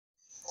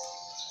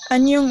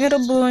Annyeong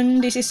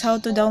Erobun, this is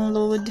how to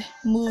download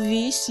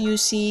movies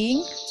using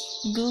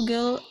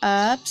Google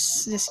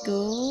Apps. Let's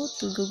go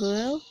to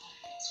Google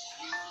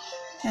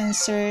and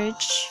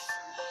search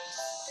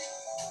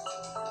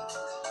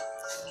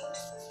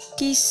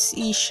Kiss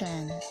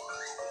Asian.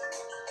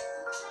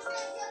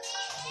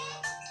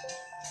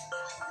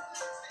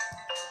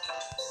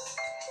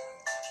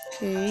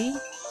 Okay,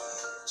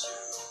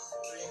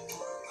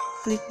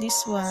 click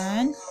this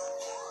one.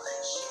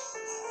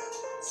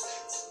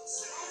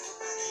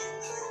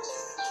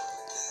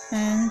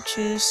 And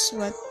choose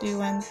what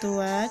you want to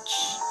watch.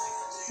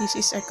 This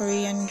is a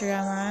Korean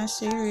drama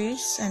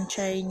series and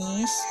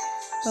Chinese.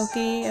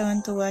 Okay, I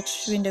want to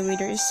watch When the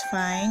Weather is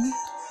Fine.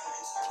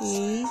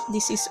 Okay,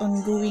 this is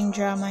ongoing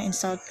drama in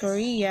South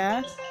Korea.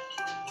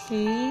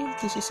 Okay,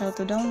 this is how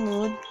to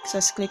download.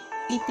 Just click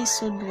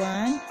episode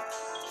 1.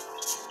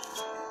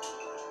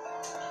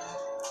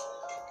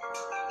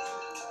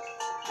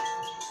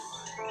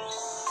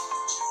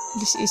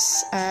 This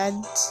is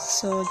ads,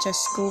 so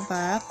just go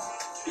back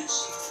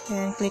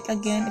and click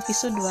again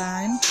episode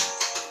 1.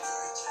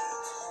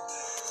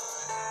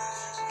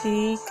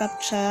 Okay,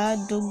 captcha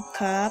dog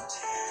cap.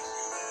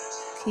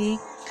 Okay,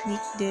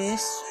 click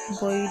this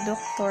boy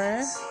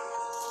doctor.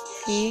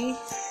 Okay,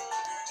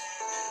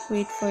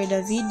 wait for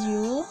the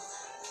video,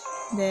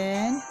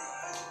 then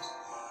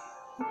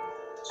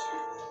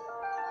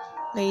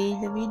play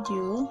the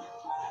video.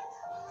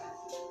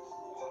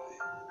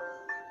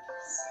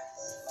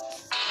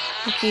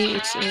 Okay,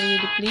 it's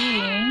already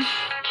playing.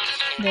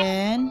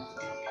 Then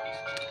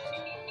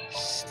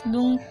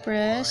long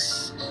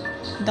press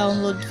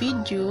download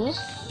video.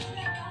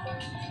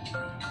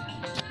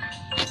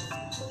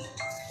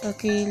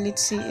 Okay,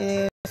 let's see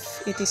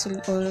if it is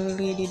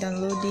already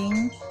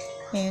downloading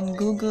in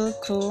Google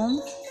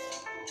Chrome.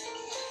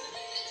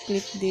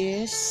 Click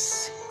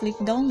this, click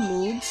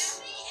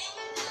downloads.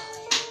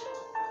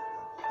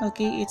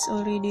 Okay, it's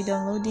already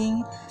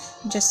downloading.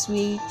 Just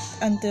wait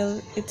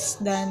until it's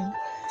done.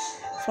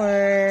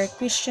 For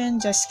question,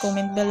 just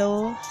comment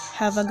below.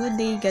 Have a good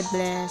day. God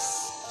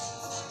bless.